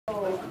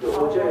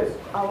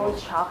I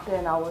was shocked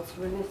and I was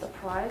really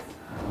surprised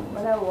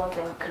when I was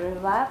in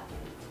green lab.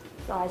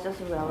 So I just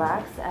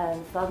relaxed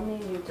and suddenly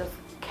you just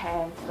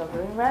came to the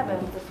green lab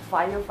and just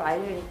fire.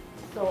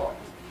 So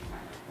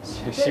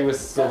She was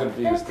so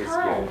confused. That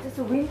time, just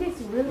the wind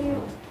is really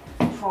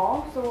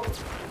strong. So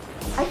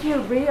I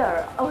feel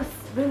real. I was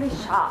really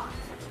shocked.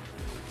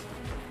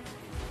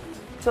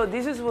 So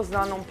this was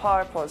done on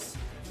purpose.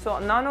 So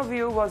none of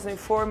you was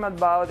informed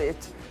about it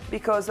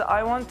because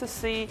I want to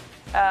see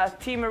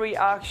team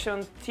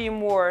reaction,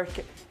 teamwork,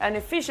 and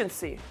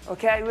efficiency.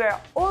 Okay, we are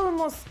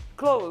almost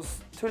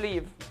close to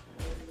leave.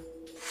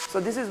 So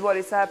this is what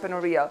is happening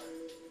real.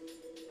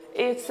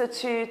 It's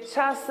to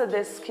test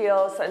the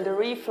skills and the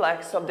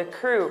reflex of the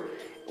crew.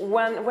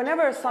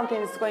 Whenever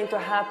something is going to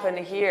happen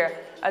here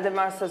at the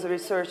Master's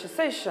Research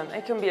Station,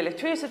 it can be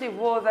electricity,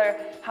 water,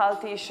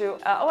 health issue,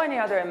 or any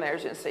other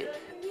emergency.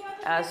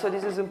 So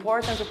this is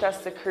important to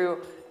test the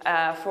crew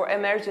for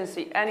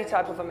emergency, any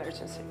type of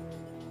emergency.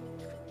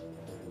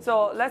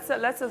 So let's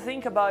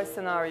think about a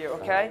scenario,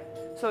 okay?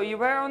 So you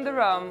were on the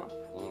run,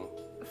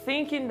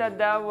 thinking that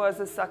that was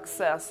a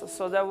success,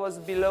 so that was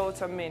below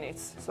 10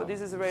 minutes. So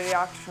this is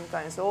reaction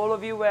time, so all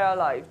of you were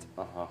alive,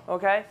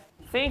 okay?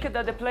 Think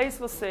that the place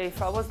was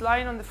safe, I was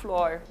lying on the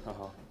floor.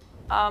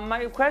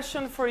 My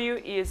question for you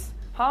is,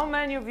 how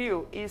many of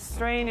you is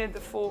trained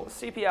for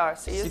CPR?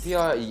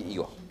 CPR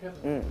이거.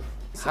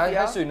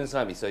 할 수 있는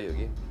사람 있어요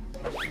여기?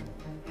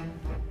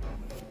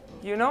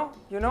 You know?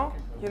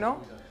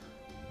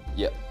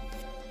 Yeah.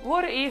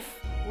 What if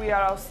we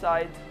are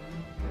outside?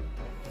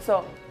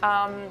 So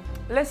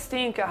let's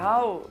think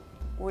how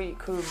we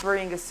could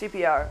bring a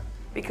CPR.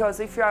 Because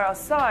if you are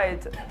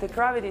outside, the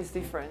gravity is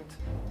different.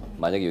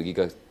 만약에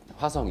여기가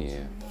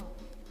화성이에요.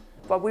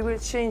 But we will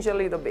change a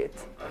little bit.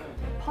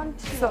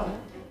 Punch. So,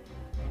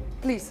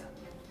 please.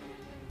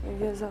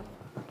 여기서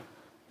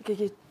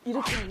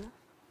이렇게 하나?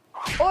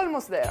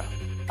 Almost there.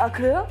 아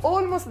그래요?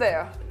 Almost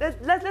there.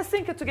 Let's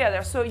think it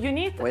together. So you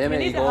need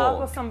the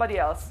help of somebody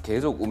else.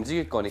 계속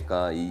움직일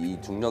거니까 이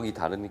중력이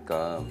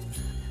다르니까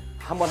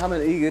한 번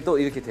하면 이게 또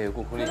이렇게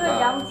되고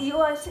그러니까.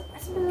 이거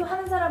심폐소생술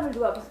하는 사람을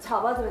누가 앞에서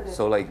잡아줘야 돼.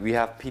 So like we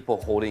have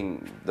people holding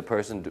the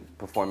person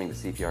performing the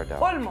CPR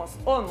down.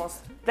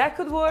 Almost. That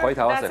could work. 거의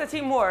다 왔어요. That's a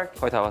teamwork.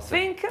 거의 다 왔어요.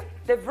 Think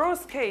the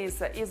worst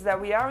case is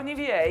that we are on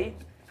EVA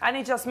and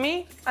it's just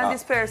me and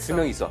this person.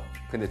 2명 있어.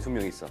 근데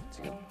 2명 있어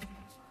지금.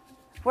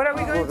 What are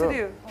we going to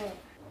do?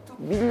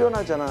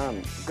 밀려나잖아.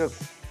 그러니까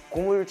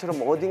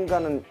고무줄처럼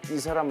어딘가는 이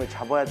사람을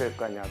잡아야 될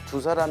거 아니야.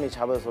 두 사람이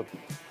잡아서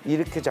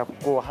이렇게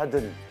잡고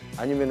하든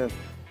아니면은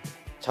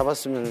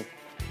잡았으면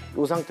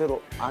이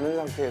상태로 아는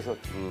상태에서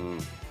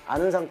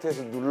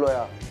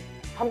눌러야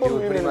한 번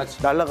밀면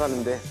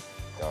날아가는데.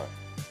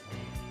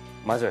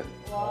 맞아요.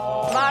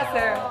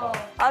 Master,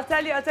 I'll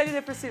tell you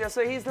the procedure.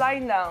 So he's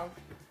lying down.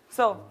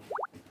 So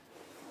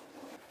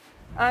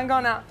I'm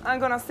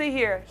gonna stay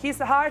here. His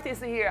heart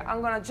is here.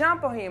 I'm gonna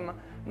jump on him.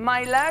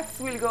 My legs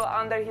will go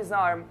under his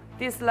arm.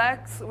 These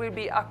legs will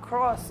be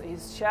across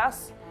his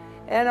chest,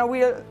 and I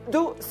will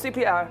do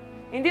CPR.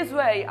 In this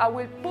way, I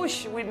will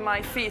push with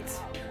my feet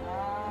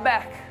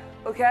back,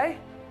 okay?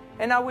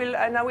 And I will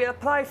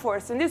apply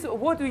force. And this,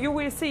 what you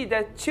will see,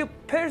 that two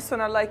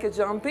persons are like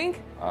jumping,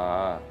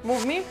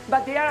 move me,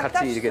 but they are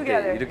attached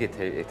together. 이렇게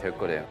될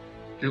거래요.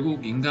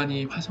 결국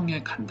인간이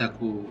화성에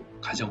간다고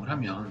가정을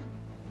하면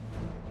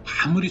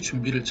아무리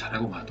준비를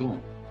잘하고 가도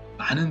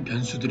많은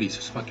변수들이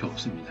있을 수밖에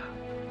없습니다.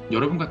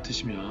 여러분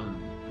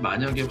같으시면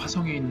만약에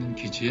화성에 있는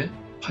기지에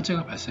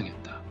화재가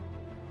발생했다.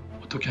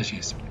 어떻게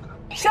하시겠습니까?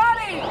 Shot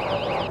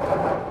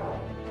it!